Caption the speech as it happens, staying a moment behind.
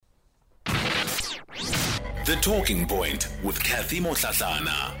The Talking Point with Kathy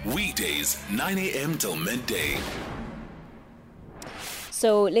Motlatlana. Weekdays, 9 a.m. till midday.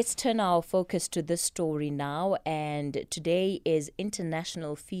 So let's turn our focus to this story now, and today is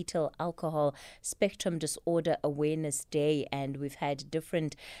International Foetal Alcohol Spectrum Disorder Awareness Day, and we've had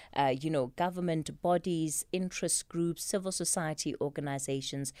different, government bodies, interest groups, civil society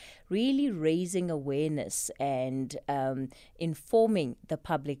organizations really raising awareness and informing the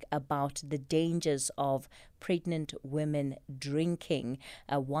public about the dangers of pregnant women drinking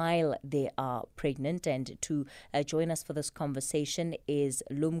while they are pregnant. And to join us for this conversation is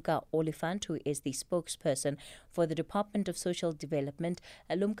Lumka Oliphant, who is the spokesperson for the Department of Social Development.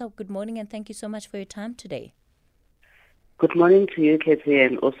 Lumka, good morning, and thank you so much for your time today. Good morning to you, Katie,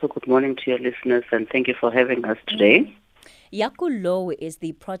 and also good morning to your listeners, and thank you for having us today. Jaco Louw is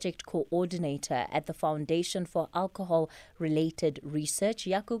the project coordinator at the Foundation for Alcohol-Related Research.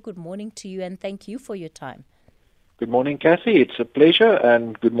 Jaco, good morning to you, and thank you for your time. Good morning, Kathy. It's a pleasure,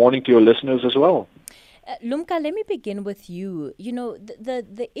 and good morning to your listeners as well. Lumka, let me begin with you. You know,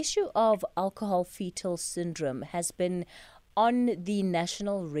 the issue of alcohol fetal syndrome has been on the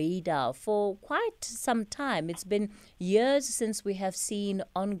national radar for quite some time. It's been years since we have seen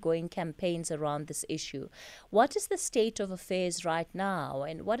ongoing campaigns around this issue. What is the state of affairs right now,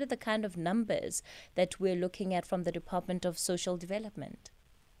 and what are the kind of numbers that we're looking at from the Department of Social Development?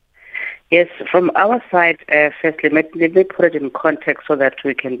 Yes, from our side, firstly, let me put it in context so that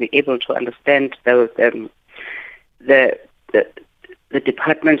we can be able to understand the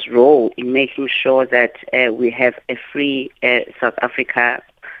department's role in making sure that we have a free South Africa,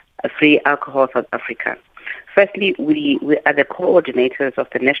 a free alcohol South Africa. Firstly, we are the coordinators of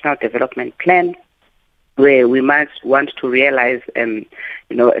the National Development Plan, where we must want to realize, a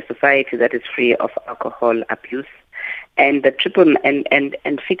society that is free of alcohol abuse. And the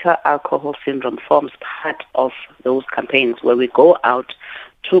fetal alcohol syndrome forms part of those campaigns where we go out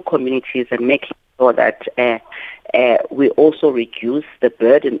to communities and make sure that we also reduce the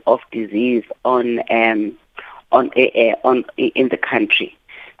burden of disease in the country.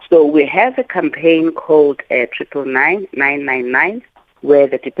 So we have a campaign called 999, where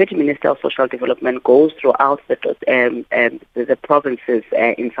the Deputy Minister of Social Development goes throughout the provinces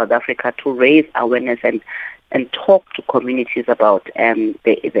in South Africa to raise awareness and talk to communities about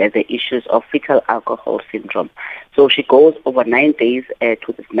the issues of fetal alcohol syndrome. So she goes over 9 days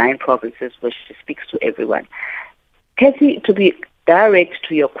to these 9 provinces where she speaks to everyone. Kathy, to be direct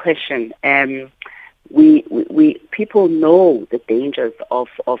to your question, we people know the dangers of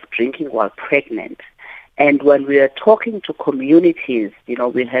drinking while pregnant. And when we are talking to communities, we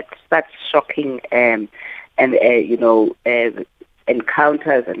had such shocking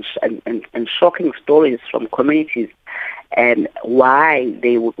encounters and shocking stories from communities and why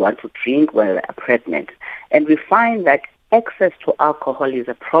they would want to drink while they're pregnant. And we find that access to alcohol is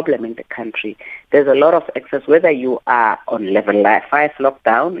a problem in the country. There's a lot of access, whether you are on level 5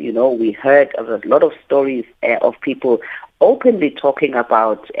 lockdown, we heard of a lot of stories of people openly talking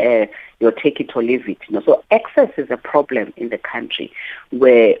about your take it or leave it. So access is a problem in the country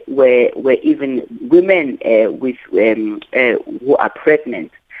where even women who are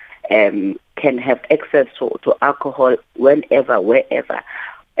pregnant can have access to alcohol whenever, wherever.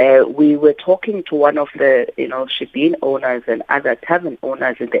 We were talking to one of the, shebeen owners and other tavern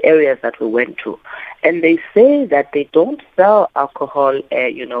owners in the areas that we went to, and they say that they don't sell alcohol,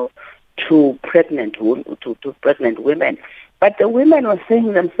 to pregnant women. But the women were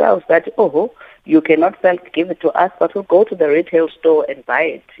saying themselves that, you cannot give it to us, but we'll go to the retail store and buy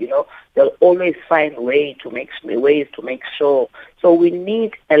it. They'll always find ways to make sure. So we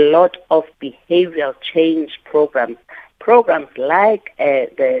need a lot of behavioral change programs like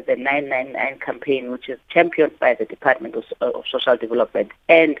the 999 campaign, which is championed by the Department of Social Development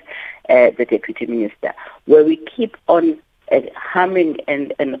and the Deputy Minister, where we keep on hammering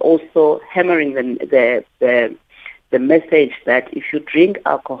and also hammering the message that if you drink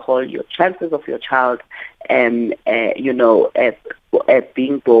alcohol, your chances of your child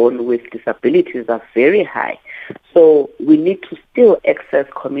being born with disabilities are very high. So we need to still access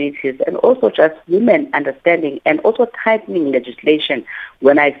communities and also just women understanding and also tightening legislation.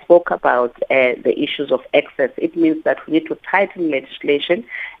 When I spoke about the issues of access, it means that we need to tighten legislation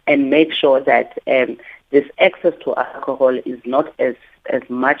and make sure that this access to alcohol is not as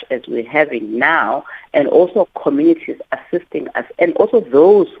much as we're having now, and also communities assisting us, and also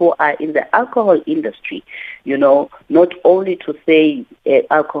those who are in the alcohol industry, not only to say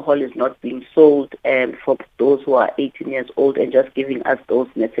alcohol is not being sold for those who are 18 years old and just giving us those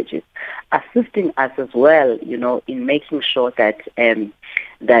messages, assisting us as well, in making sure that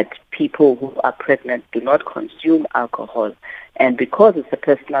people who are pregnant do not consume alcohol. And because it's a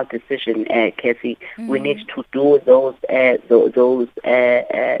personal decision, Kathy, we need to do those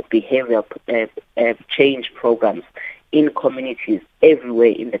behavioral change programs in communities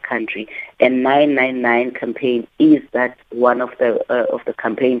everywhere in the country. And 999 campaign is that one of the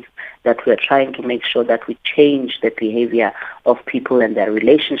campaigns that we're trying to make sure that we change the behavior of people and their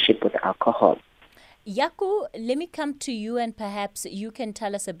relationship with alcohol. Jaco, let me come to you, and perhaps you can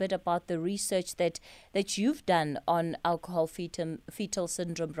tell us a bit about the research that you've done on alcohol fetal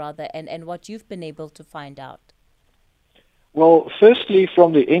syndrome, and what you've been able to find out. Well, firstly,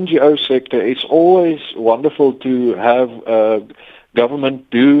 from the NGO sector, it's always wonderful to have government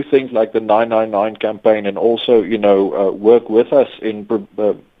do things like the 999 campaign, and also, work with us in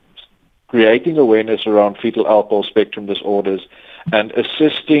creating awareness around fetal alcohol spectrum disorders and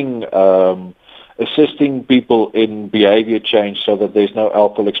assisting people in behavior change so that there's no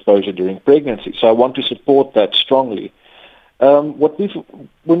alcohol exposure during pregnancy. So I want to support that strongly. When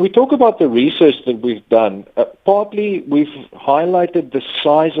we talk about the research that we've done, partly we've highlighted the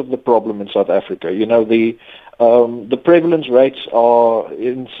size of the problem in South Africa. The prevalence rates are,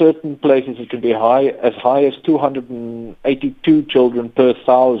 in certain places, it can be as high as 282 children per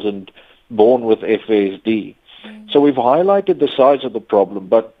 1,000 born with FASD. So we've highlighted the size of the problem,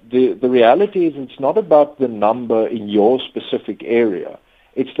 but the reality is it's not about the number in your specific area.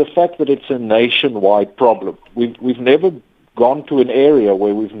 It's the fact that it's a nationwide problem. We've never gone to an area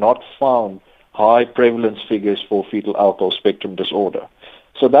where we've not found high prevalence figures for fetal alcohol spectrum disorder.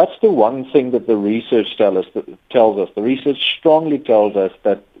 So that's the one thing that the research tells us. The research strongly tells us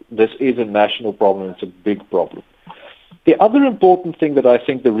that this is a national problem. It's a big problem. The other important thing that I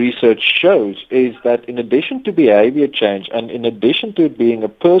think the research shows is that in addition to behavior change and in addition to it being a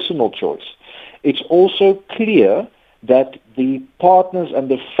personal choice, it's also clear that the partners and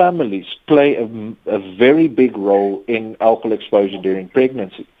the families play a very big role in alcohol exposure during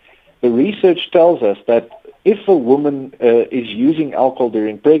pregnancy. The research tells us that if a woman is using alcohol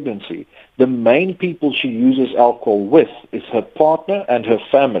during pregnancy, the main people she uses alcohol with is her partner and her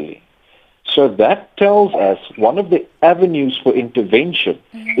family. So that tells us one of the avenues for intervention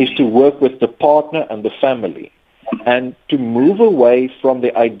is to work with the partner and the family, and to move away from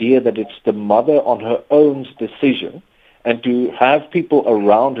the idea that it's the mother on her own decision, and to have people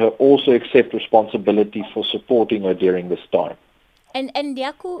around her also accept responsibility for supporting her during this time. And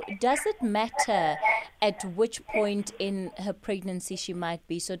Jaco, does it matter at which point in her pregnancy she might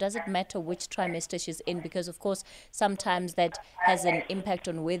be? So does it matter which trimester she's in? Because, of course, sometimes that has an impact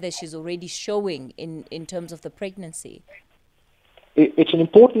on whether she's already showing in terms of the pregnancy. It's an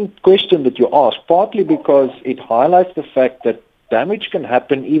important question that you ask, partly because it highlights the fact that damage can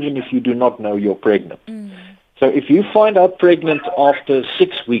happen even if you do not know you're pregnant. So if you find out pregnant after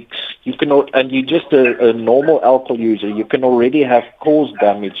 6 weeks, and you're just a normal alcohol user, you can already have caused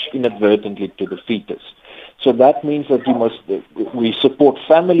damage inadvertently to the fetus. So that means that we support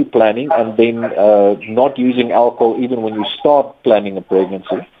family planning and then not using alcohol even when you start planning a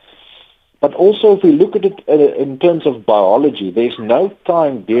pregnancy. But also, if we look at it in terms of biology, there's no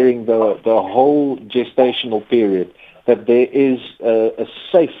time during the whole gestational period that there is a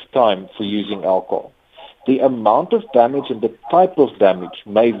safe time for using alcohol. The amount of damage and the type of damage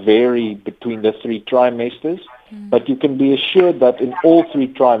may vary between the 3 trimesters, but you can be assured that in all 3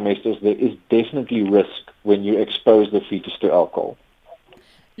 trimesters there is definitely risk when you expose the fetus to alcohol.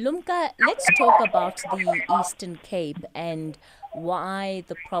 Lumka, let's talk about the Eastern Cape and why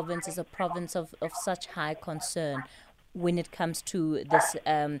the province is a province of such high concern when it comes to this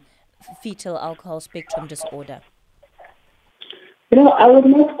fetal alcohol spectrum disorder. I would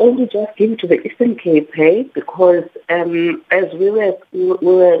not only just give it to the Eastern Cape, because as we were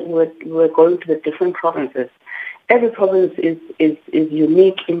going to the different provinces, every province is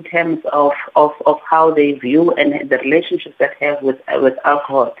unique in terms of how they view and the relationships that they have with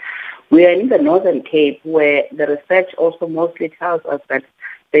alcohol. We are in the Northern Cape, where the research also mostly tells us that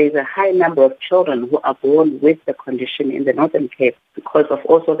there is a high number of children who are born with the condition in the Northern Cape because of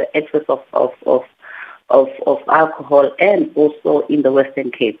also the excess of alcohol, and also in the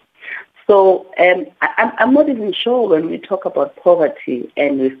Western Cape. So I'm not even sure when we talk about poverty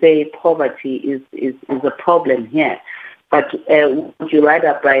and we say poverty is a problem here. But would you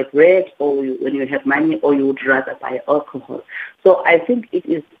rather buy bread, or when you have money, or you would rather buy alcohol? So I think it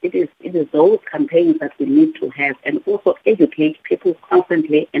is those campaigns that we need to have, and also educate people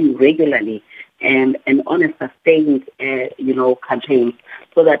constantly and regularly, and on a sustained campaign,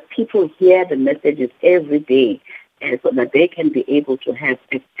 so that people hear the messages every day so that they can be able to have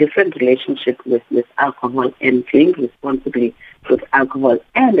a different relationship with alcohol and drink responsibly with alcohol,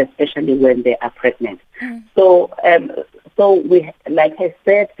 and especially when they are pregnant. So we, like I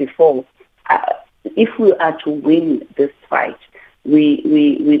said before, if we are to win this fight, we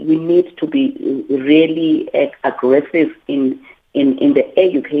need to be really aggressive in the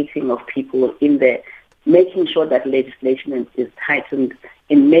educating of people, in the making sure that legislation is tightened,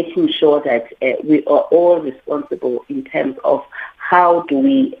 in making sure that we are all responsible in terms of how do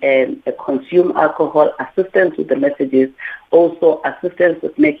we consume alcohol, assistance with the messages, also assistance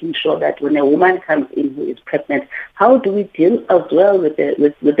with making sure that when a woman comes in who is pregnant, how do we deal as well with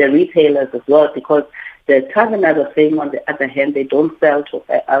the retailers as well, because the taverners are saying on the other hand they don't sell to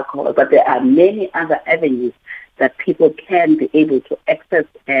alcohol, but there are many other avenues that people can be able to access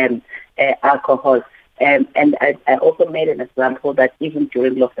alcohol. And I also made an example that even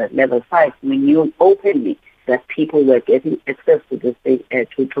during lockdown level 5, we knew openly that people were getting access to this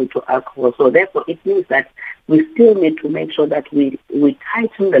to alcohol. So therefore, it means that we still need to make sure that we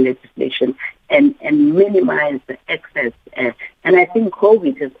tighten the legislation and minimize the access. And I think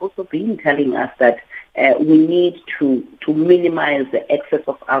COVID has also been telling us that we need to minimize the excess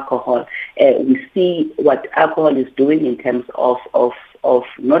of alcohol. We see what alcohol is doing in terms of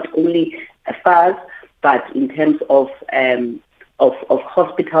not only FARs, but in terms of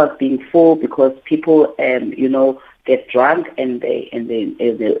hospitals being full because people, get drunk and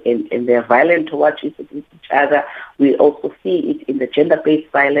they're violent towards each other. We also see it in the gender-based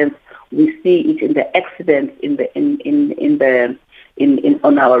violence. We see it in the accidents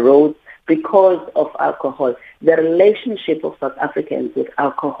on our roads because of alcohol. The relationship of South Africans with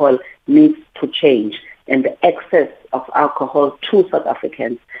alcohol needs to change, and the access of alcohol to South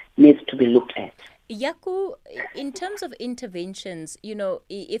Africans needs to be looked at. Jaco, in terms of interventions,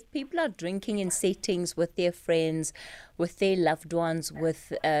 if people are drinking in settings with their friends, with their loved ones,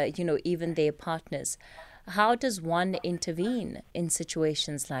 with, even their partners, how does one intervene in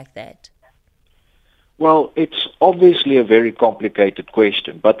situations like that? Well, it's obviously a very complicated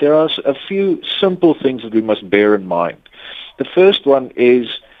question, but there are a few simple things that we must bear in mind. The first one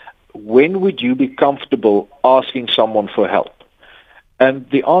is, when would you be comfortable asking someone for help? And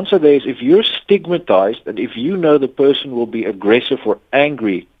the answer there is, if you're stigmatized and if you know the person will be aggressive or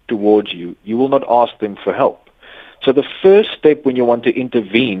angry towards you, you will not ask them for help. So the first step when you want to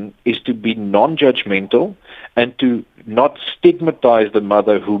intervene is to be non-judgmental and to not stigmatize the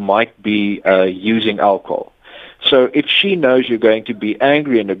mother who might be using alcohol. So if she knows you're going to be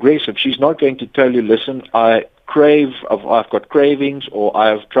angry and aggressive, she's not going to tell you, listen, I've got cravings, or I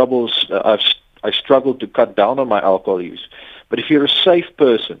have troubles, I struggle to cut down on my alcohol use. But if you're a safe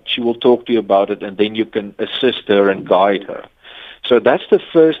person, she will talk to you about it, and then you can assist her and guide her. So that's the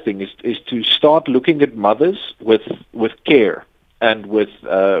first thing, is to start looking at mothers with care and with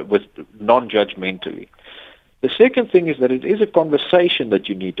non-judgmentally. The second thing is that it is a conversation that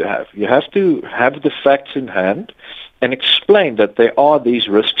you need to have. You have to have the facts in hand and explain that there are these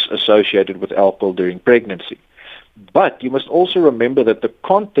risks associated with alcohol during pregnancy. But you must also remember that the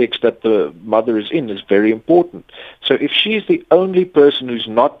context that the mother is in is very important. So if she's the only person who's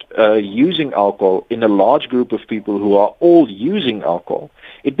not using alcohol in a large group of people who are all using alcohol,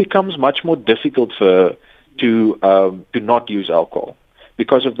 it becomes much more difficult for her to not use alcohol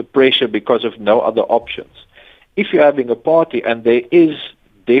because of the pressure, because of no other options. If you're having a party and there is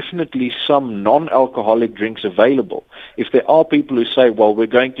definitely some non-alcoholic drinks available, if there are people who say, well, we're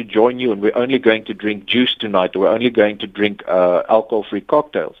going to join you and we're only going to drink juice tonight, or we're only going to drink alcohol-free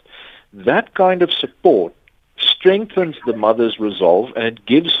cocktails, that kind of support strengthens the mother's resolve, and it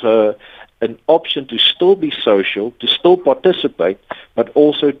gives her an option to still be social, to still participate, but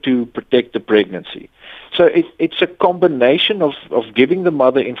also to protect the pregnancy. So it's a combination of giving the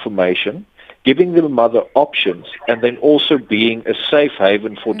mother information, giving the mother options, and then also being a safe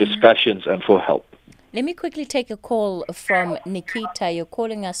haven for discussions and for help. Let me quickly take a call from Nikita. You're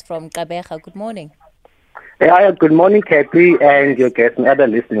calling us from Gqeberha. Good morning. Hi, good morning, Kathy, and your guests and other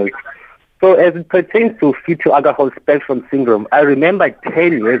listeners. So as it pertains to Foetal Alcohol Syndrome, I remember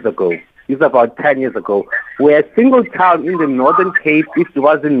 10 years ago, it's about 10 years ago, where a single town in the Northern Cape, if it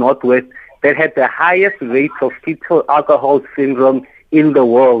was in Northwest, that had the highest rate of Foetal Alcohol Syndrome in the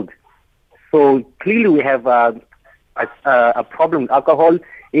world. So clearly we have a problem with alcohol,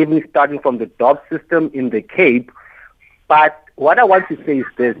 even starting from the DOP system in the Cape. But what I want to say is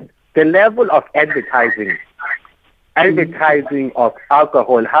this: the level of advertising of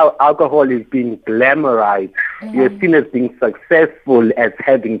alcohol, how alcohol is being glamorized. You're seen as being successful, as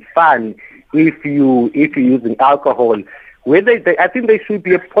having fun if you're using alcohol. I think there should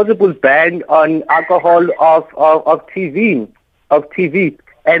be a possible ban on alcohol of TV,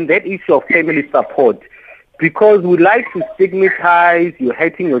 and that issue of family support, because we like to stigmatize you're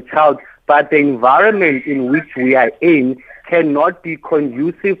hurting your child, but the environment in which we are in cannot be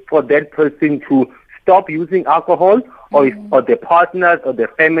conducive for that person to stop using alcohol, or the partners or the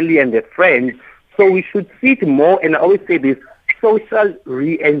family and the friends. So we should see it more, and I always say this, social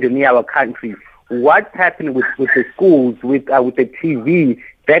re-engineer our country. What's happening with the schools, with the TV,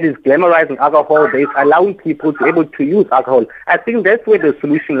 that is glamorizing alcohol, that is allowing people to be able to use alcohol. I think that's where the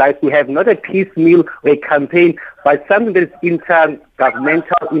solution lies. We have not a piecemeal or a campaign, but something that is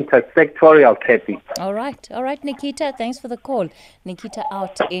intergovernmental, intersectorial, Kathy. All right, Nikita, thanks for the call. Nikita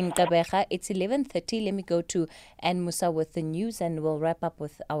out in Gqeberha. It's 11:30. Let me go to Ann Musa with the news, and we'll wrap up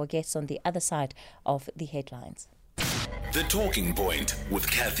with our guests on the other side of the headlines. The Talking Point with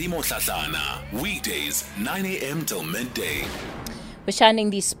Kathy Motlatlana. Weekdays, 9 a.m. till midday. We're shining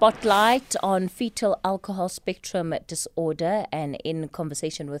the spotlight on fetal alcohol spectrum disorder, and in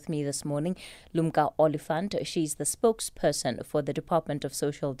conversation with me this morning, Lumka Oliphant. She's the spokesperson for the Department of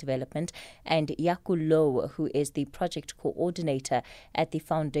Social Development, and Jaco Louw, who is the project coordinator at the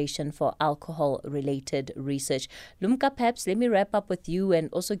Foundation for Alcohol-Related Research. Lumka, perhaps let me wrap up with you and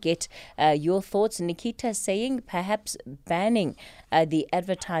also get your thoughts. Nikita saying perhaps banning the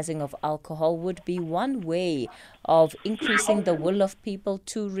advertising of alcohol would be one way of increasing the will of people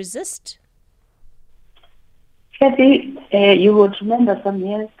to resist. Kathy, you would remember some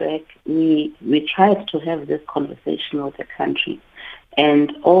years back, we tried to have this conversation with the country,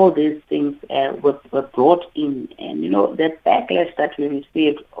 and all these things were brought in, and the backlash that we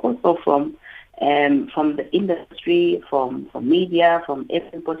received also from the industry, from media, from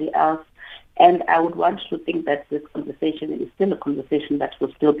everybody else. And I would want to think that this conversation is still a conversation that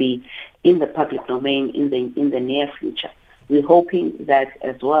will still be in the public domain in the near future. We're hoping that,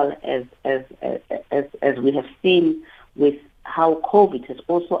 as well as we have seen with how COVID has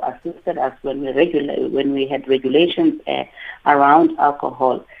also assisted us when we had regulations around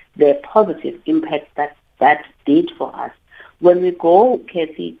alcohol, the positive impact that did for us. When we go,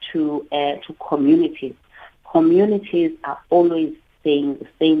 Kathy, to communities are always saying the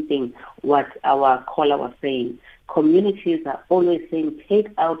same thing, what our caller was saying. Communities are always saying, take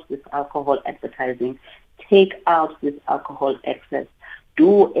out this alcohol advertising, take out this alcohol access,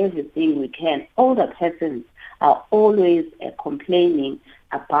 do everything we can. Older persons are always complaining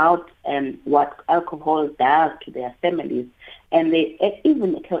about what alcohol does to their families, and they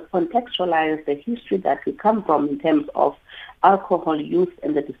even contextualize the history that we come from in terms of alcohol use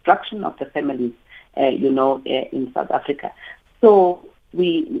and the destruction of the families, in South Africa. So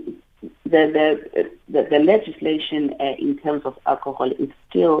the legislation in terms of alcohol is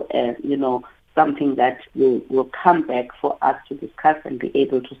still, something that will come back for us to discuss and be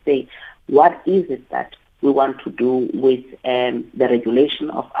able to say, what is it that we want to do with the regulation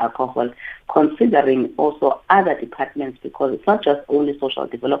of alcohol, considering also other departments, because it's not just only social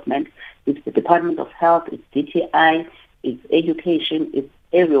development, it's the Department of Health, it's DTI, it's education, it's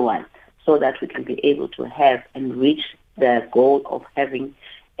everyone, so that we can be able to have and reach the goal of having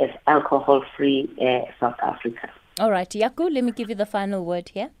an alcohol-free South Africa. All right, Jaco, let me give you the final word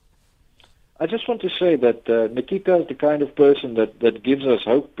here. I just want to say that Nikita is the kind of person that gives us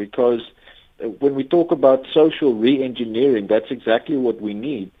hope, because when we talk about social re-engineering, that's exactly what we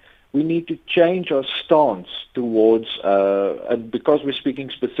need. We need to change our stance towards, and because we're speaking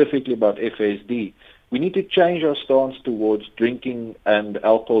specifically about FSD, we need to change our stance towards drinking and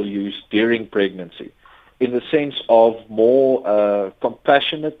alcohol use during pregnancy, in the sense of more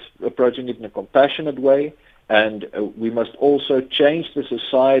compassionate, approaching it in a compassionate way. And we must also change the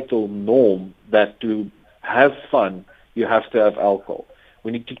societal norm that to have fun, you have to have alcohol.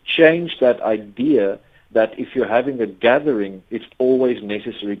 We need to change that idea that if you're having a gathering, it's always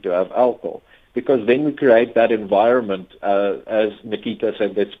necessary to have alcohol. Because then we create that environment, as Nikita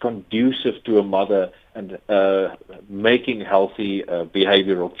said, that's conducive to a mother and making healthy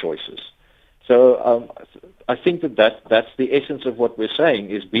behavioral choices. So I think that's the essence of what we're saying,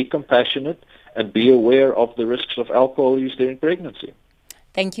 is be compassionate and be aware of the risks of alcohol use during pregnancy.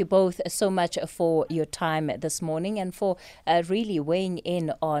 Thank you both so much for your time this morning and for really weighing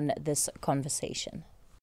in on this conversation.